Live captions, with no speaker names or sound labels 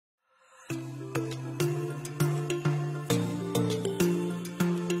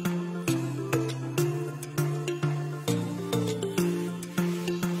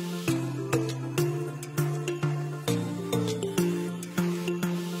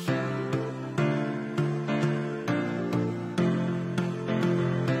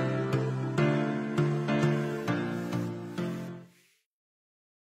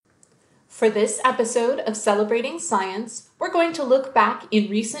For this episode of Celebrating Science, we're going to look back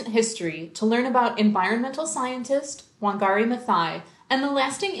in recent history to learn about environmental scientist Wangari Maathai and the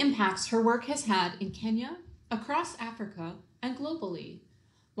lasting impacts her work has had in Kenya, across Africa, and globally.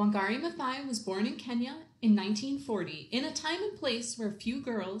 Wangari Maathai was born in Kenya in 1940 in a time and place where few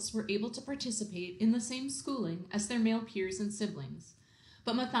girls were able to participate in the same schooling as their male peers and siblings.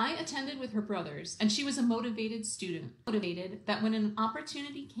 But Maathai attended with her brothers, and she was a motivated student. Motivated that when an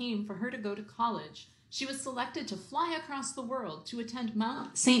opportunity came for her to go to college, she was selected to fly across the world to attend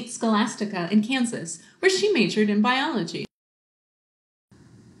Mount St. Scholastica in Kansas, where she majored in biology.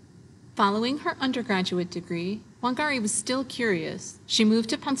 Following her undergraduate degree, Wangari was still curious. She moved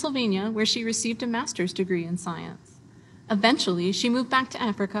to Pennsylvania, where she received a master's degree in science. Eventually, she moved back to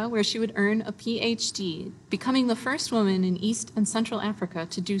Africa, where she would earn a PhD, becoming the first woman in East and Central Africa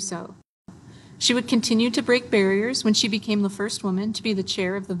to do so. She would continue to break barriers when she became the first woman to be the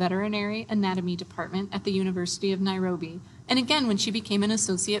chair of the Veterinary Anatomy Department at the University of Nairobi, and again when she became an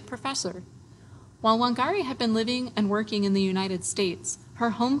associate professor. While Wangari had been living and working in the United States,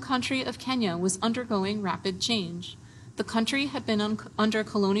 her home country of Kenya was undergoing rapid change. The country had been under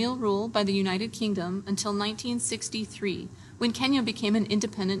colonial rule by the United Kingdom until 1963, when Kenya became an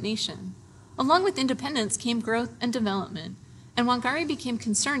independent nation. Along with independence came growth and development, and Wangari became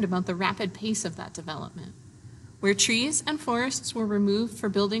concerned about the rapid pace of that development. Where trees and forests were removed for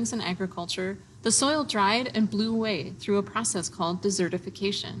buildings and agriculture, the soil dried and blew away through a process called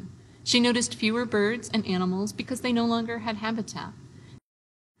desertification. She noticed fewer birds and animals because they no longer had habitat.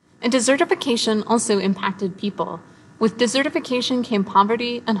 And desertification also impacted people. With desertification came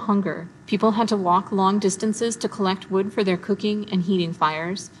poverty and hunger. People had to walk long distances to collect wood for their cooking and heating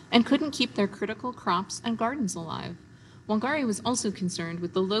fires, and couldn't keep their critical crops and gardens alive. Wangari was also concerned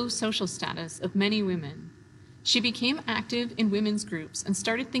with the low social status of many women. She became active in women's groups and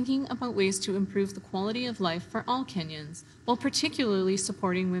started thinking about ways to improve the quality of life for all Kenyans, while particularly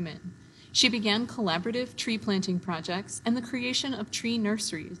supporting women. She began collaborative tree planting projects and the creation of tree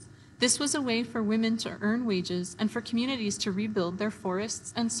nurseries. This was a way for women to earn wages and for communities to rebuild their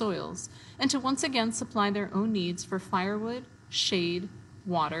forests and soils, and to once again supply their own needs for firewood, shade,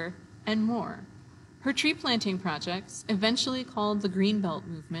 water, and more. Her tree planting projects, eventually called the Green Belt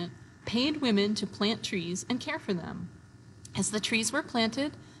Movement, paid women to plant trees and care for them. As the trees were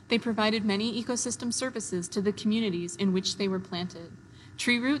planted, they provided many ecosystem services to the communities in which they were planted.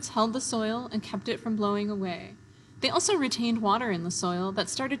 Tree roots held the soil and kept it from blowing away. They also retained water in the soil that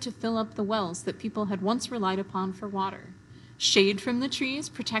started to fill up the wells that people had once relied upon for water. Shade from the trees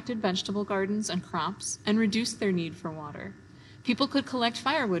protected vegetable gardens and crops and reduced their need for water. People could collect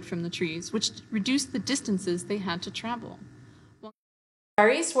firewood from the trees, which reduced the distances they had to travel.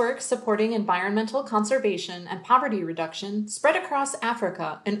 Wangari's work supporting environmental conservation and poverty reduction spread across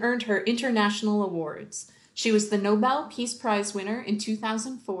Africa and earned her international awards. She was the Nobel Peace Prize winner in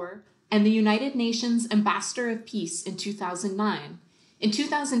 2004, and the United Nations Ambassador of Peace in 2009. In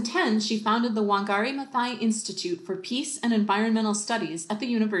 2010, she founded the Wangari Maathai Institute for Peace and Environmental Studies at the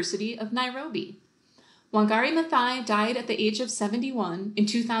University of Nairobi. Wangari Maathai died at the age of 71 in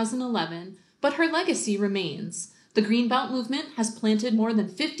 2011, but her legacy remains. The Green Belt Movement has planted more than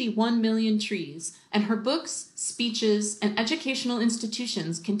 51 million trees, and her books, speeches, and educational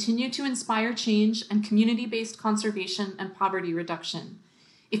institutions continue to inspire change and community-based conservation and poverty reduction.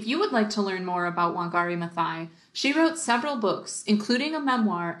 If you would like to learn more about Wangari Maathai, she wrote several books, including a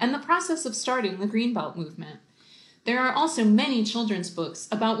memoir and the process of starting the Green Belt Movement. There are also many children's books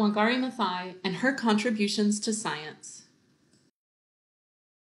about Wangari Maathai and her contributions to science.